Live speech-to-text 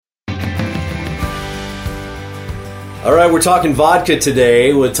All right, we're talking vodka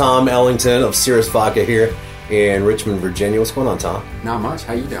today with Tom Ellington of Cirrus Vodka here in Richmond, Virginia. What's going on, Tom? Not much.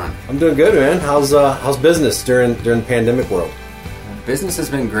 How you doing? I'm doing good, man. How's business during the pandemic world? Business has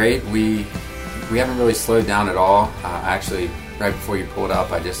been great. We haven't really slowed down at all. Actually, right before you pulled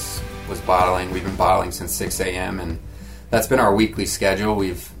up, I just was bottling. We've been bottling since 6 a.m. and that's been our weekly schedule.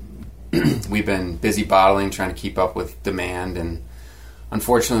 We've been busy bottling, trying to keep up with demand, and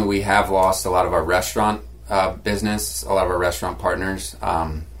unfortunately, we have lost a lot of our restaurant business, a lot of our restaurant partners.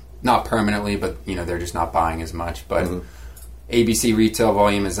 Not permanently, but they're just not buying as much. But ABC retail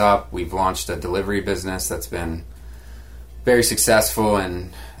volume is up. We've launched a delivery business that's been very successful,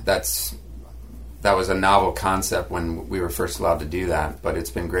 and that was a novel concept when we were first allowed to do that. But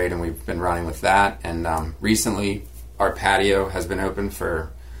it's been great, and we've been running with that. And recently, our patio has been open for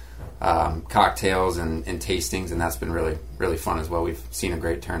cocktails and tastings, and that's been really, really fun as well. We've seen a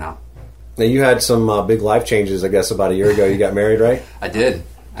great turnout. Now, you had some big life changes, I guess, about a year ago. You got married, right? I did.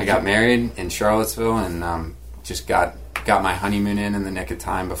 I got married in Charlottesville, and just got my honeymoon in the nick of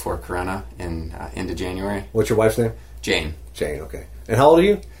time before Corona into January. What's your wife's name? Jane. Jane, okay. And how old are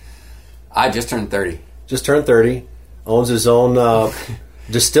you? I just turned 30. Just turned 30. Owns his own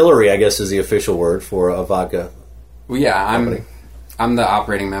distillery, I guess is the official word for a vodka. Well, yeah, company. I'm the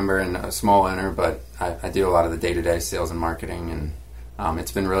operating member and a small owner, but I do a lot of the day-to-day sales and marketing, and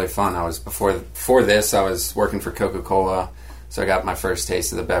it's been really fun. I was before this, I was working for Coca-Cola, so I got my first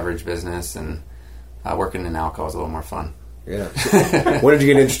taste of the beverage business, and working in alcohol is a little more fun. Yeah. When did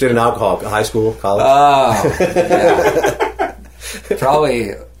you get interested in alcohol? High school, college? Oh, yeah.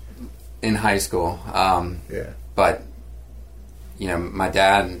 Probably in high school. Yeah. But my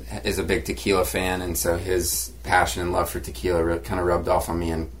dad is a big tequila fan, and so his passion and love for tequila kind of rubbed off on me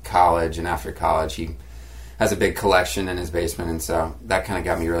in college. And after college, he has a big collection in his basement, and so that kind of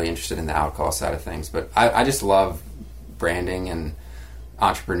got me really interested in the alcohol side of things. But I just love branding and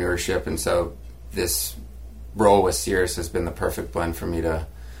entrepreneurship, and so this role with Cirrus has been the perfect blend for me to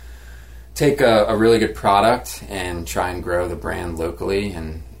take a really good product and try and grow the brand locally.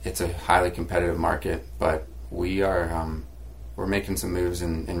 And it's a highly competitive market, but we're making some moves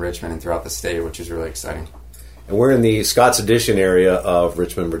in Richmond and throughout the state, which is really exciting. And we're in the Scotts Addition area of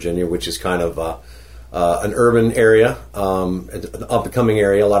Richmond, Virginia, which is kind of an urban area, an up-and-coming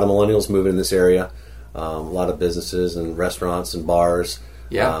area. A lot of millennials move in this area. A lot of businesses and restaurants and bars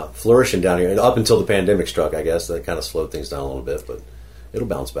flourishing down here. And up until the pandemic struck, I guess, that kind of slowed things down a little bit, but it'll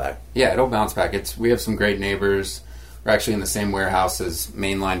bounce back. Yeah, it'll bounce back. We have some great neighbors. We're actually in the same warehouse as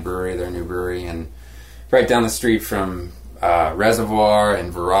Mainline Brewery, their new brewery, and right down the street from Reservoir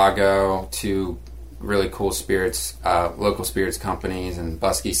and Virago, two really cool spirits, local spirits companies, and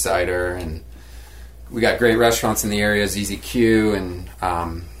Buskey Cider, and we got great restaurants in the area, ZZQ,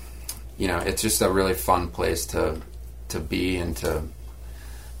 and it's just a really fun place to be and to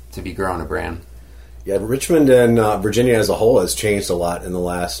be growing a brand. Yeah, Richmond and Virginia as a whole has changed a lot in the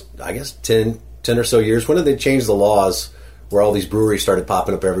last, I guess, 10 or so years. When did they change the laws where all these breweries started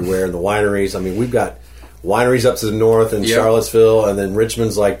popping up everywhere and the wineries? I mean, we've got wineries up to the north in Charlottesville, and then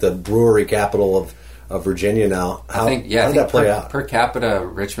Richmond's like the brewery capital of Virginia now. How did that play out? Per capita,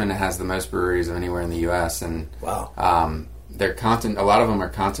 Richmond has the most breweries of anywhere in the U.S. And wow, a lot of them are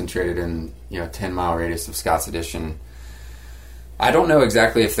concentrated in 10-mile radius of Scotts Addition. I don't know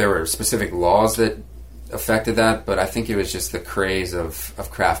exactly if there were specific laws that affected that, but I think it was just the craze of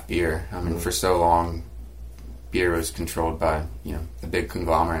craft beer. I mean, for so long, beer was controlled by the big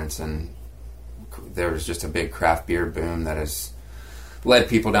conglomerates, and there was just a big craft beer boom that has led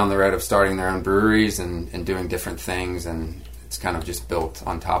people down the road of starting their own breweries and doing different things, and it's kind of just built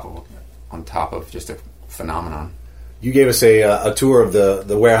on top of just a phenomenon. You gave us a tour of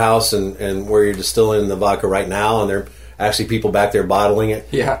the warehouse and where you're distilling the vodka right now, and there are actually people back there bottling it.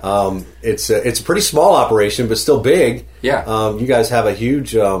 Yeah. It's a pretty small operation, but still big. Yeah. You guys have a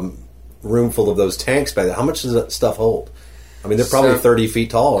huge room full of those tanks back there. How much does that stuff hold? I mean, they're probably 30 feet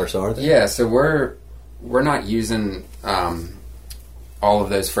tall or so, aren't they? Yeah, so we're not using all of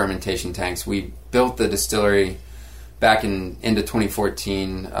those fermentation tanks. We built the distillery back into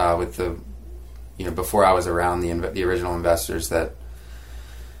 2014 with the before I was around, the original investors that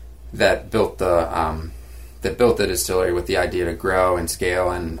built the distillery with the idea to grow and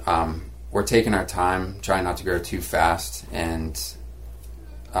scale, and we're taking our time, trying not to grow too fast, and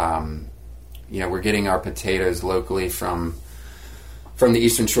we're getting our potatoes locally from the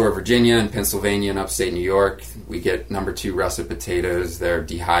eastern shore of Virginia and Pennsylvania and upstate New York. We get number 2 russet potatoes. They're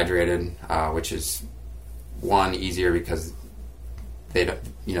dehydrated, which is one, easier because they don't,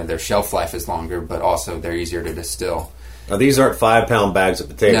 their shelf life is longer, but also they're easier to distill. Now, these aren't 5-pound bags of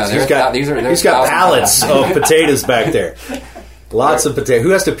potatoes. No, he's got pallets of potatoes back there. Lots of potatoes. Who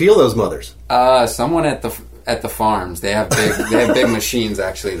has to peel those mothers? Someone at the farms. They have big machines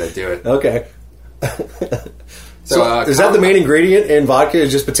actually that do it. Okay. So is that the main ingredient in vodka?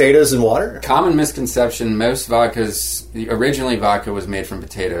 Is just potatoes and water? Common misconception: most vodkas, originally vodka was made from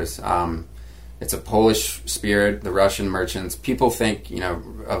potatoes. It's a Polish spirit. The Russian merchants. People think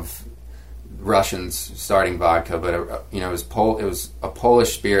of Russians starting vodka, but it was a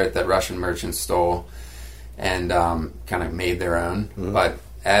Polish spirit that Russian merchants stole and kind of made their own. Mm-hmm. But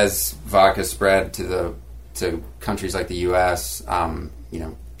as vodka spread to countries like the U.S.,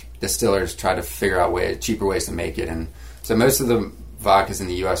 distillers try to figure out cheaper ways to make it, and so most of the vodkas in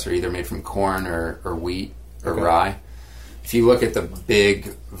the U.S. are either made from corn or wheat or rye. If you look at the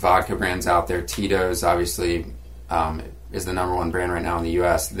big vodka brands out there, Tito's obviously is the number one brand right now in the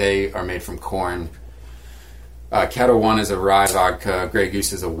U.S. They are made from corn. Kettle One is a rye vodka. Grey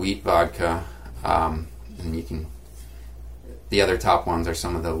Goose is a wheat vodka. And the other top ones are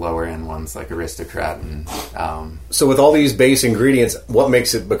some of the lower end ones like Aristocrat. And so with all these base ingredients, what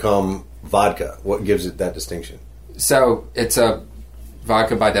makes it become vodka? What gives it that distinction? So it's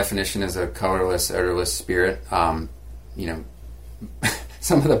vodka by definition is a colorless, odorless spirit.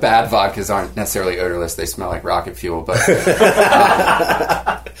 Some of the bad vodkas aren't necessarily odorless; they smell like rocket fuel. But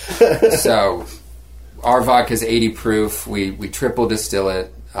so our vodka is 80 proof. We triple distill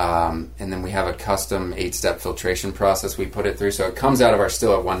it, and then we have a custom 8-step filtration process we put it through. So it comes out of our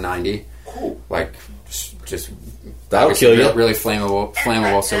still at 190, like just that'll kill you. Really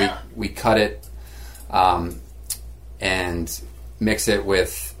flammable. So we cut it and mix it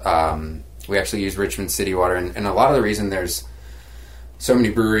with. We actually use Richmond City water, and a lot of the reason there's so many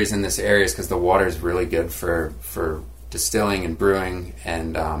breweries in this area is because the water is really good for distilling and brewing,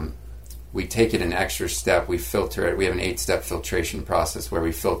 and we take it an extra step. We filter it. We have an 8-step filtration process where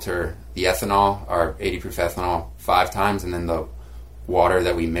we filter the ethanol, our 80 proof ethanol, 5 times, and then the water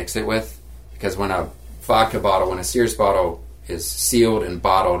that we mix it with. Because when a Sears bottle is sealed and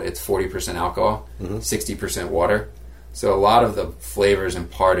bottled, it's 40% alcohol, 60% water. So a lot of the flavors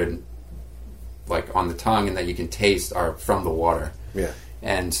imparted like on the tongue and that you can taste are from the water. Yeah.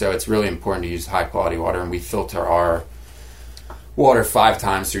 And so it's really important to use high quality water, and we filter our water 5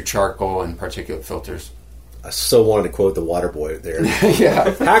 times through charcoal and particulate filters. I so wanted to quote the water boy there.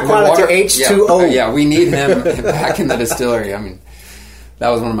 Yeah. High quality H2O. Yeah, we need him back in the distillery. I mean, that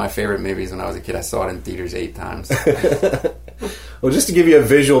was one of my favorite movies when I was a kid. I saw it in theaters 8 times. Well, just to give you a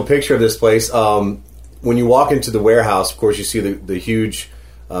visual picture of this place, when you walk into the warehouse, of course, you see the huge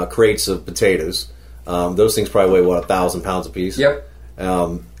crates of potatoes. Those things probably weigh, 1,000 pounds apiece? Yep.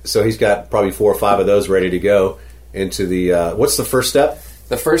 So he's got probably 4 or 5 of those ready to go into the... what's the first step?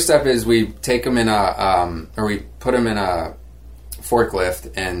 The first step is we take them in we put them in a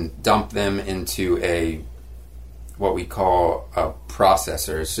forklift and dump them into what we call a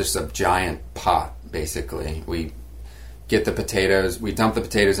processor. It's just a giant pot, basically. We get the potatoes, we dump the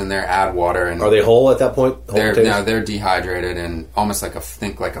potatoes in there, add water. And are they whole at that point? They're dehydrated and almost like a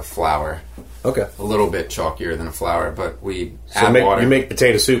flour. Okay. A little bit chalkier than a flour, but we add water. You make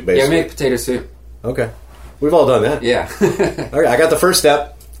potato soup, basically. Yeah, we make potato soup. Okay. We've all done that. Yeah. All right, I got the first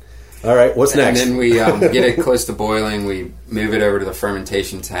step. All right, what's next? And then we get it close to boiling. We move it over to the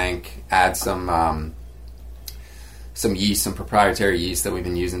fermentation tank, add some yeast, some proprietary yeast that we've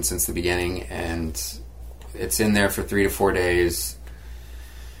been using since the beginning, and it's in there for 3 to 4 days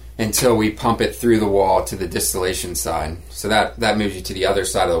until we pump it through the wall to the distillation side. So that moves you to the other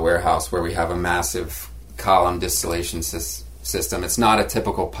side of the warehouse where we have a massive column distillation system. It's not a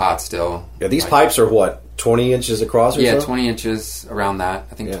typical pot still. Yeah, these pipes are what, 20 inches across or so? Yeah, 20 inches, around that.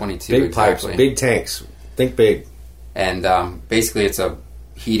 I think 22 big exactly. Pipes, big tanks. Think big. And basically it's a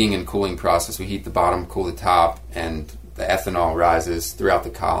heating and cooling process. We heat the bottom, cool the top, and the ethanol rises throughout the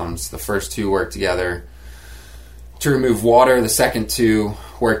columns. The first 2 work together to remove water. The second 2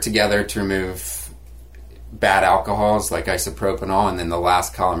 work together to remove bad alcohols like isopropanol, and then the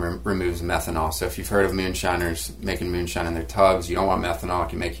last column removes methanol. So if you've heard of moonshiners making moonshine in their tubs, you don't want methanol; it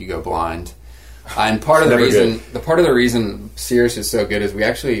can make you go blind. And part of the reason Sears is so good is we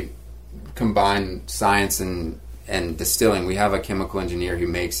actually combine science and distilling. We have a chemical engineer who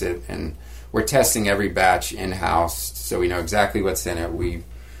makes it, and we're testing every batch in house, so we know exactly what's in it. We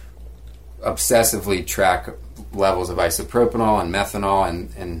obsessively track levels of isopropanol and methanol,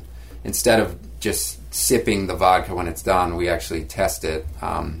 and instead of just sipping the vodka when it's done, we actually test it.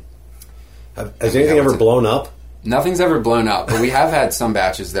 Has anything ever blown up? Nothing's ever blown up, but we have had some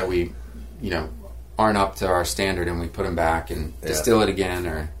batches that we, aren't up to our standard, and we put them back and distill it again,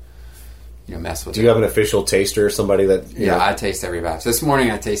 or mess with it. Do you have an official taster, somebody that... I taste every batch. This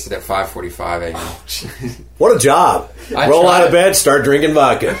morning I tasted at 5:45 a.m. What a job. Roll out of bed, start drinking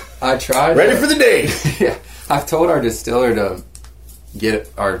vodka. I tried. Ready for the day. Yeah. I've told our distiller to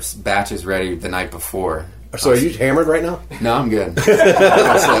get our batches ready the night before. So are you hammered right now? No, I'm good.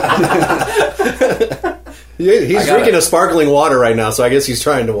 He's drinking a sparkling water right now, so I guess he's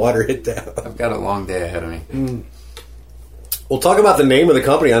trying to water it down. I've got a long day ahead of me. We'll talk about the name of the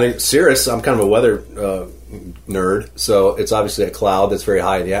company. I think Cirrus, I'm kind of a weather nerd, so it's obviously a cloud that's very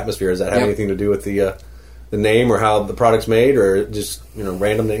high in the atmosphere. Does that have anything to do with the name or how the product's made, or just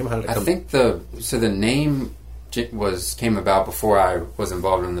random name? How did it come? I think the name came about before I was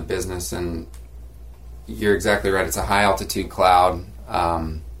involved in the business, and you're exactly right. It's a high altitude cloud.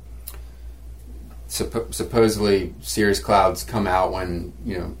 Supposedly, cirrus clouds come out when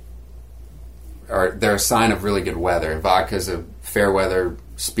they're a sign of really good weather. Vodka's a fair weather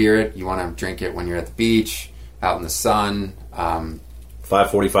spirit. You want to drink it when you're at the beach, out in the sun.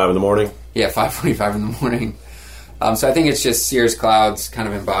 5:45 in the morning. Yeah, 5:45 in the morning. So I think it's just cirrus clouds kind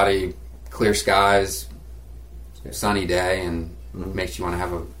of embody clear skies, sunny day, and makes you want to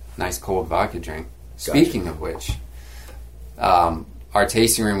have a nice cold vodka drink. Gotcha. Speaking of which, our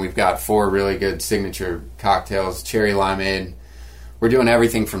tasting room, we've got 4 really good signature cocktails. Cherry limeade. We're doing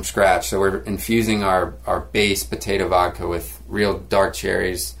everything from scratch. So we're infusing our base potato vodka with real dark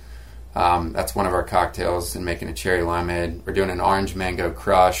cherries. That's one of our cocktails, and making a cherry limeade. We're doing an orange mango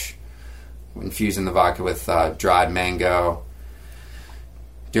crush, infusing the vodka with dried mango.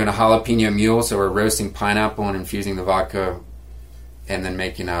 Doing a jalapeno mule, so we're roasting pineapple and infusing the vodka, and then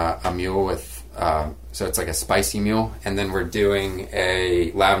making a mule with, so it's like a spicy mule. And then we're doing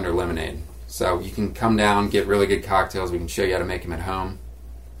a lavender lemonade. So you can come down, get really good cocktails. We can show you how to make them at home.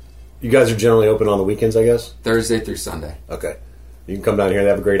 You guys are generally open on the weekends, I guess? Thursday through Sunday. Okay. You can come down here. They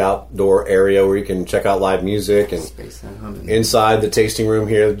have a great outdoor area where you can check out live music. And inside the tasting room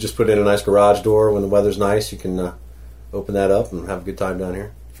here, just put in a nice garage door. When the weather's nice, you can open that up and have a good time down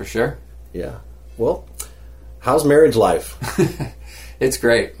here. For sure. Yeah. Well, how's marriage life? It's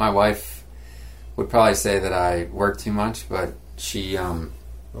great. My wife would probably say that I work too much, but she...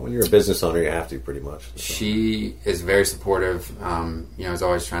 Well, when you're a business owner, you have to, pretty much. She is very supportive. Is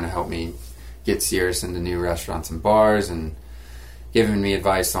always trying to help me get Cirrus into new restaurants and bars, and giving me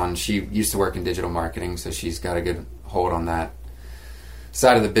advice on... She used to work in digital marketing, so she's got a good hold on that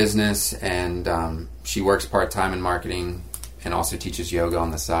side of the business, and she works part-time in marketing and also teaches yoga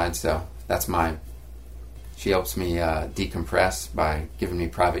on the side, so that's she helps me decompress by giving me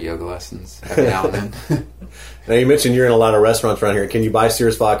private yoga lessons every now and then. Now, you mentioned you're in a lot of restaurants around here. Can you buy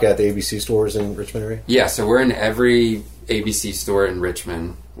Cirrus vodka at the ABC stores in Richmond area? Yeah, so we're in every ABC store in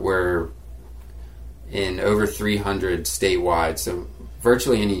Richmond. We're in over 300 statewide, so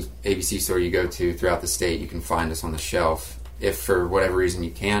virtually any ABC store you go to throughout the state, you can find us on the shelf. If for whatever reason you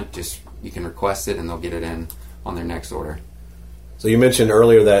can't, you can request it and they'll get it in on their next order. So you mentioned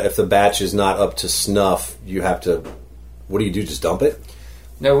earlier that if the batch is not up to snuff, you have to... What do you do, just dump it?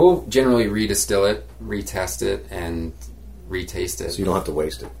 No, we'll generally redistill it, retest it, and retaste it. So you don't have to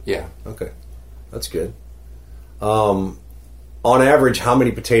waste it? Yeah. Okay. That's good. On average, how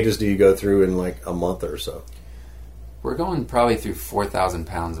many potatoes do you go through in like a month or so? We're going probably through 4,000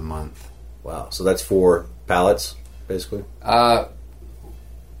 pounds a month. Wow. So that's 4 pallets, basically? Right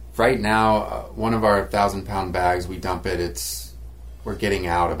now, one of our 1,000-pound bags, we dump it, we're getting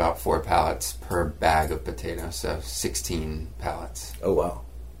out about 4 pallets per bag of potatoes, so 16 pallets. Oh, wow.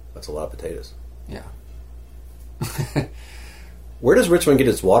 That's a lot of potatoes. Yeah. Where does Richmond get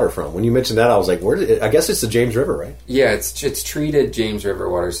its water from? When you mentioned that, I was like, I guess it's the James River, right? Yeah, it's treated James River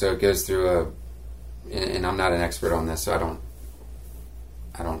water, so it goes through and I'm not an expert on this, so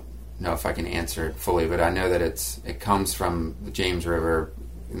I don't know if I can answer it fully, but I know that it comes from the James River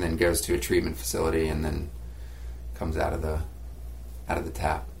and then goes to a treatment facility and then comes out of the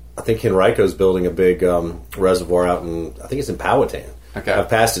tap. I think Henrico's building a big reservoir out I think it's in Powhatan. Okay. I've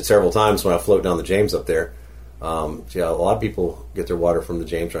passed it several times when I float down the James up there. So yeah, a lot of people get their water from the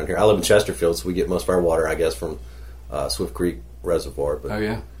James around here. I live in Chesterfield, so we get most of our water, I guess, from Swift Creek Reservoir. But oh,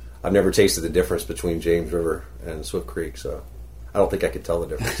 yeah? I've never tasted the difference between James River and Swift Creek, so I don't think I could tell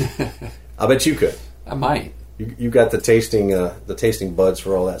the difference. I bet you could. I might. You got the tasting buds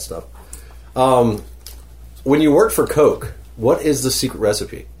for all that stuff. When you worked for Coke, what is the secret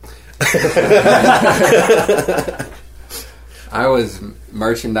recipe? I was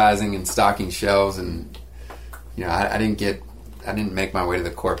merchandising and stocking shelves, and I didn't make my way to the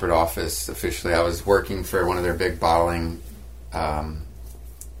corporate office officially. I was working for one of their big bottling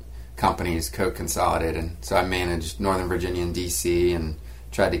companies, Coke Consolidated. So I managed Northern Virginia and DC, and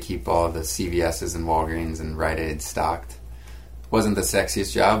tried to keep all the CVS's and Walgreens and Rite Aid stocked. Wasn't the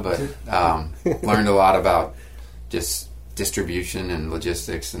sexiest job, but learned a lot about just distribution and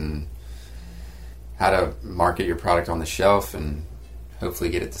logistics and how to market your product on the shelf and hopefully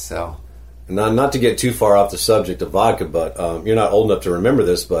get it to sell. Not to get too far off the subject of vodka, but you're not old enough to remember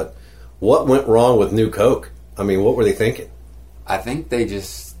this, but what went wrong with New Coke? I mean, what were they thinking? I think they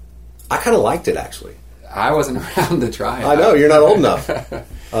just... I kind of liked it, actually. I wasn't around to try it. I know, you're not old enough.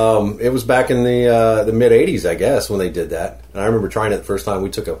 It was back in the mid-'80s, I guess, when they did that. And I remember trying it the first time. We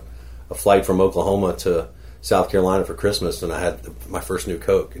took a flight from Oklahoma to South Carolina for Christmas, and I had my first New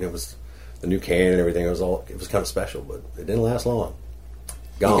Coke, and it was the new can and everything. It was kind of special, but it didn't last long.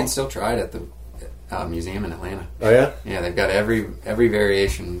 Gone. You can still try it at the museum in Atlanta. Oh, yeah? Yeah, they've got every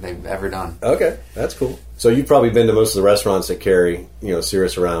variation they've ever done. Okay, that's cool. So you've probably been to most of the restaurants that carry,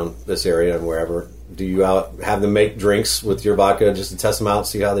 Cirrus around this area and wherever. Do you have them make drinks with your vodka just to test them out,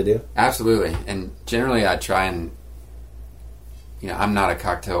 see how they do? Absolutely. And generally I try and, I'm not a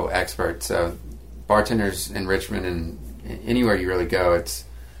cocktail expert, so bartenders in Richmond and anywhere you really go,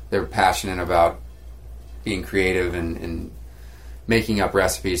 they're passionate about being creative and making up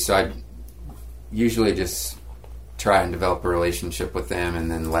recipes. So I usually just try and develop a relationship with them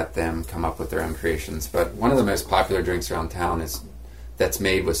and then let them come up with their own creations. But one of the most popular drinks around town that's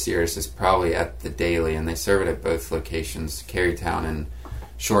made with Cirrus is probably at the Daily, and they serve it at both locations, Carytown and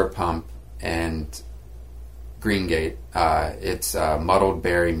Short Pump and Greengate. It's Muddled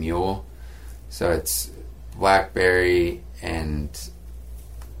Berry Mule, so it's blackberry and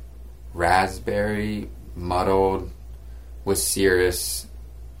raspberry muddled with Cirrus,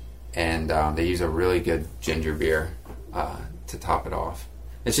 and they use a really good ginger beer to top it off.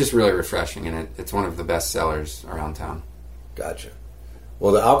 It's just really refreshing, and it's one of the best sellers around town. Gotcha.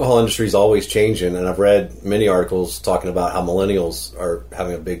 Well, the alcohol industry is always changing, and I've read many articles talking about how millennials are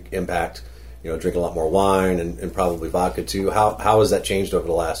having a big impact, drinking a lot more wine and probably vodka too. How has that changed over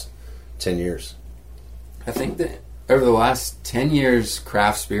the last 10 years? I think that over the last 10 years,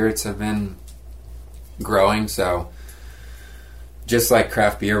 craft spirits have been growing. So just like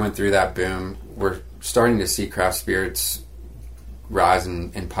craft beer went through that boom, we're starting to see craft spirits rise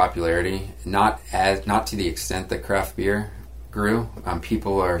in popularity. Not to the extent that craft beer grew.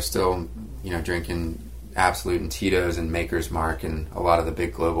 People are still, drinking Absolut and Tito's and Maker's Mark and a lot of the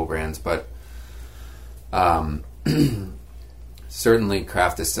big global brands, but certainly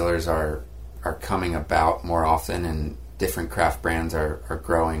craft distillers are coming about more often, and different craft brands are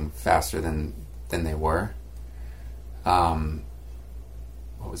growing faster than they were.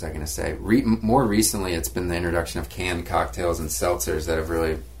 What was I going to say? More recently, it's been the introduction of canned cocktails and seltzers that have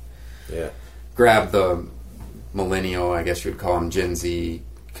really grabbed the millennial, I guess you would call them, Gen Z.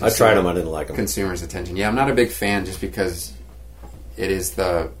 I tried them, I didn't like them. Consumers' attention. Yeah, I'm not a big fan just because it is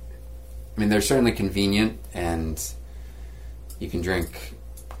they're certainly convenient and you can drink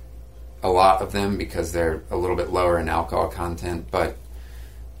a lot of them because they're a little bit lower in alcohol content, but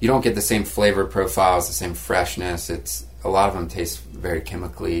you don't get the same flavor profiles, the same freshness. A lot of them taste very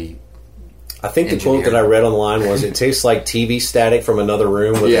chemically I think the quote that I read online was, it tastes like TV static from another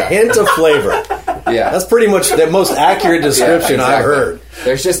room with a hint of flavor. Yeah. That's pretty much the most accurate description I've heard.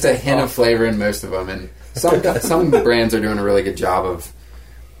 There's just a hint of flavor in most of them, and some brands are doing a really good job of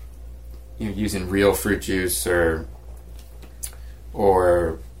using real fruit juice or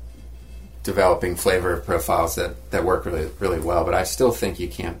developing flavor profiles that work really, really well. But I still think you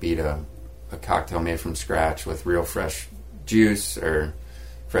can't beat a cocktail made from scratch with real fresh juice or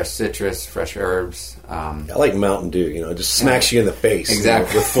fresh citrus, fresh herbs. I like Mountain Dew. It just smacks you in the face.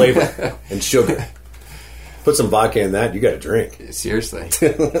 Exactly. With flavor and sugar. Put some vodka in that, you got a drink. Seriously.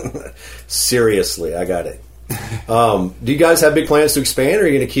 Seriously, I got it. Do you guys have big plans to expand, or are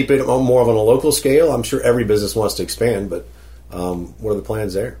you going to keep it more of on a local scale? I'm sure every business wants to expand, but what are the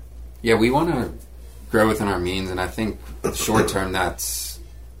plans there? Yeah, we want to grow within our means, and I think short term that's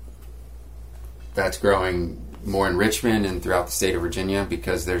growing more in Richmond and throughout the state of Virginia,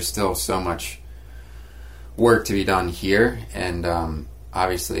 because there's still so much work to be done here, and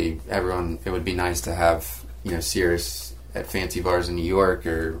obviously it would be nice to have Cirrus at fancy bars in New York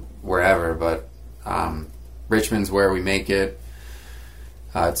or wherever, but Richmond's where we make it.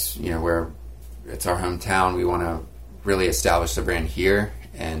 It's where it's our hometown. We want to really establish the brand here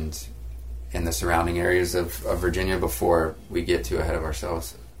and in the surrounding areas of Virginia before we get too ahead of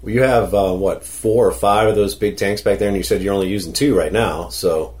ourselves. Well, you have 4 or 5 of those big tanks back there, and you said you're only using 2 right now,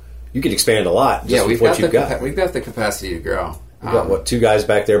 so you could expand a lot just with what you've got. We've got the capacity to grow. We've got 2 guys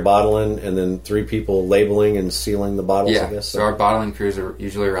back there bottling, and then 3 people labeling and sealing the bottles, I guess? So our bottling crews are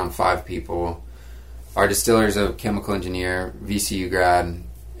usually around 5 people. our distiller is a chemical engineer, VCU grad,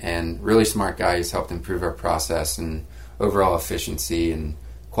 and really smart guy. He's helped improve our process and overall efficiency and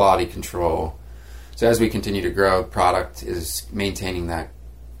quality control. So as we continue to grow, product is maintaining that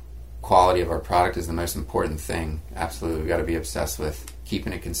quality of our product is the most important thing. Absolutely, we've got to be obsessed with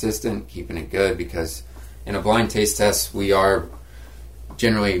keeping it consistent, keeping it good, because in a blind taste test, we are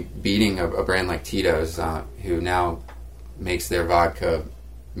generally beating a brand like Tito's, who now makes their vodka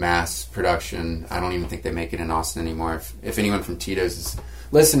mass production. I don't even think they make it in Austin anymore. If anyone from Tito's is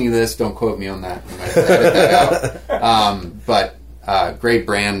listening to this, don't quote me on that. You might have to edit that out. But great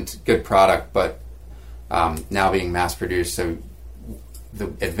brand, good product, but now being mass produced. So the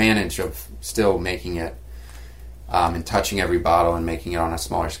advantage of still making it and touching every bottle and making it on a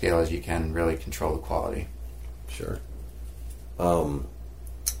smaller scale as you can really control the quality. Sure.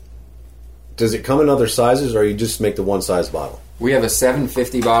 Does it come in other sizes, or you just make the one size bottle? We have a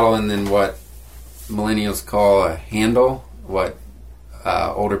 750 bottle, and then what millennials call a handle, what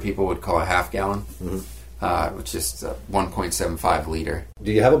older people would call a half gallon, which is 1.75 liter.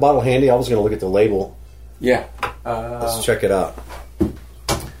 Do you have a bottle handy? I was going to look at the label. Yeah. Let's check it out.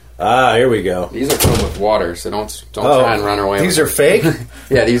 Here we go. These are filled with water, so don't try and run away. These are fake?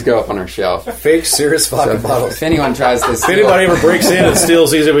 Yeah, these go up on our shelf. Fake Cirrus vodka bottles. If anyone tries this, if anybody ever breaks in and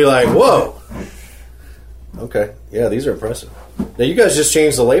steals these, they'll be like, whoa. Okay. Yeah, these are impressive. Now, you guys just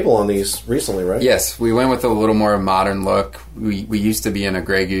changed the label on these recently, right? Yes, we went with a little more modern look. We used to be in a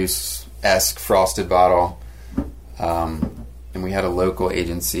Grey Goose-esque frosted bottle, and we had a local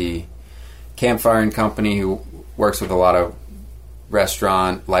agency, Campfire and Company, who works with a lot of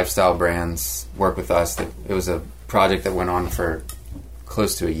restaurant, lifestyle brands, work with us. It was a project that went on for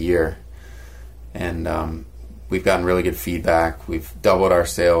close to a year, and we've gotten really good feedback. We've doubled our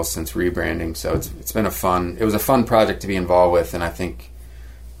sales since rebranding, so it's been it was a fun project to be involved with, and I think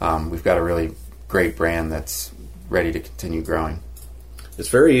we've got a really great brand that's ready to continue growing. It's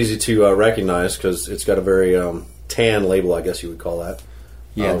very easy to recognize because it's got a very tan label, I guess you would call that.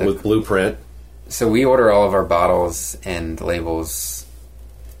 Yeah, with blueprint. So we order all of our bottles and labels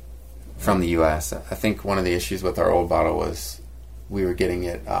from the U.S. I think one of the issues with our old bottle was we were getting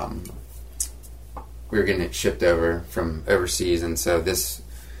it shipped over from overseas, and so this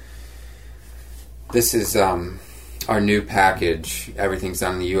is our new package. Everything's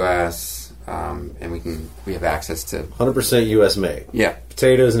done in the U.S., and we have access to 100% U.S. made. Yeah,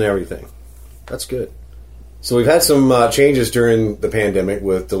 potatoes and everything. That's good. So we've had some changes during the pandemic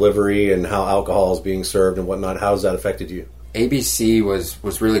with delivery and how alcohol is being served and whatnot. How has that affected you? ABC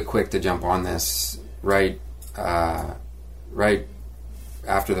was really quick to jump on this. Right after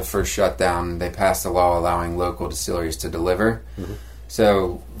the first shutdown, they passed a law allowing local distilleries to deliver. Mm-hmm.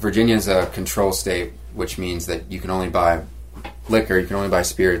 So Virginia is a control state, which means that you can only buy liquor, you can only buy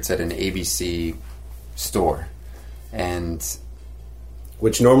spirits at an ABC store, and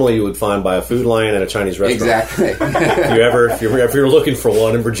which normally you would find by a Food Lion at a Chinese restaurant. Exactly. if you're looking for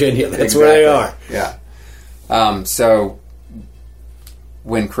one in Virginia, that's exactly where they are. Yeah. So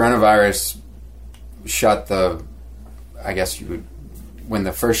when coronavirus shut when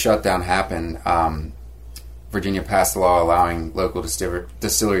the first shutdown happened, Virginia passed a law allowing local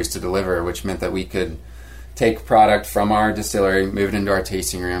distilleries to deliver, which meant that we could take product from our distillery, move it into our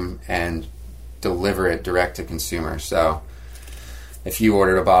tasting room, and deliver it direct to consumer. So if you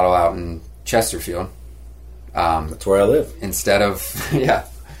ordered a bottle out in Chesterfield, that's where I live. Instead of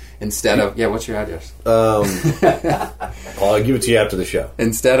what's your address? I'll give it to you after the show.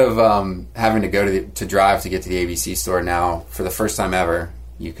 Instead of having to go to drive to get to the ABC store, now for the first time ever,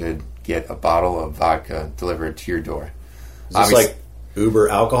 you could get a bottle of vodka delivered to your door. Is this like Uber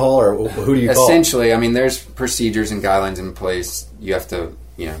alcohol, or who do you call? Essentially, I mean, there's procedures and guidelines in place. You have to,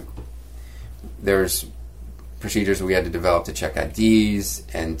 there's procedures we had to develop to check IDs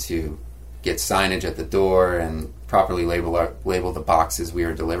and to get signage at the door and properly label the boxes we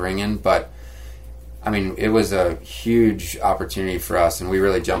were delivering in. But I mean, it was a huge opportunity for us, and we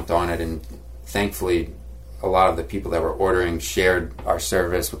really jumped on it. And thankfully, a lot of the people that were ordering shared our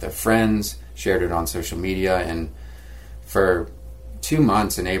service with their friends, shared it on social media, and for 2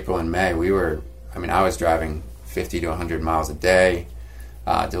 months in April and May, I was driving 50 to 100 miles a day,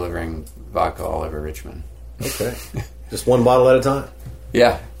 delivering vodka all over Richmond. Okay. Just one bottle at a time.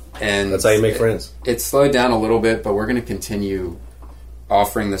 Yeah. And that's how you make friends. It slowed down a little bit, but we're going to continue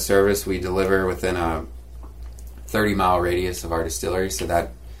offering the service. We deliver within a 30-mile radius of our distillery, so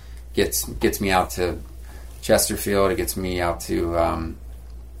that gets me out to Chesterfield. It gets me out to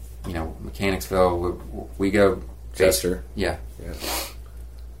Mechanicsville. We go Chester. Yeah.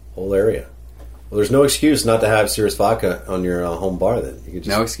 Whole area. Well, there's no excuse not to have Cirrus vodka on your home bar. Then you could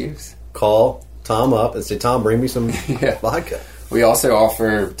just no excuse. Call Tom up and say, Tom, bring me some Yeah. vodka. We also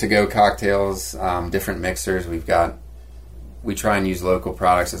offer to-go cocktails, different mixers. We try and use local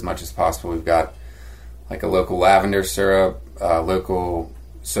products as much as possible. We've got like a local lavender syrup, local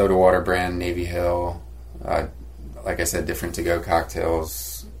soda water brand, Navy Hill. Like I said, different to-go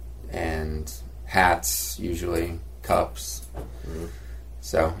cocktails and hats, usually cups. Mm-hmm.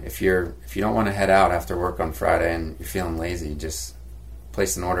 So if you don't want to head out after work on Friday and you're feeling lazy, just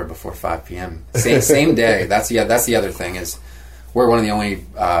place an order before 5 p.m. Same day. That's the other thing is we're one of the only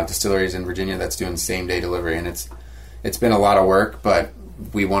distilleries in Virginia that's doing same day delivery, and it's been a lot of work, but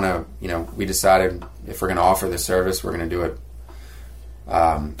we want to, we decided if we're going to offer the service, we're going to do it.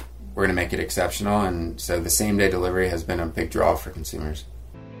 We're going to make it exceptional, and so the same day delivery has been a big draw for consumers.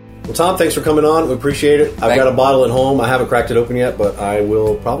 Well, Tom, thanks for coming on. We appreciate it. I've got a bottle at home. I haven't cracked it open yet, but I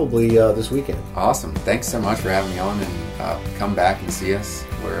will probably this weekend. Awesome. Thanks so much for having me on, and come back and see us.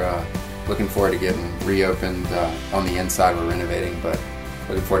 We're looking forward to getting reopened. On the inside, we're renovating, but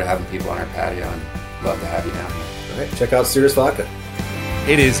looking forward to having people on our patio, and love to have you down here. All right, check out Cirrus Vodka.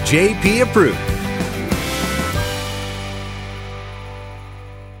 It is JP approved.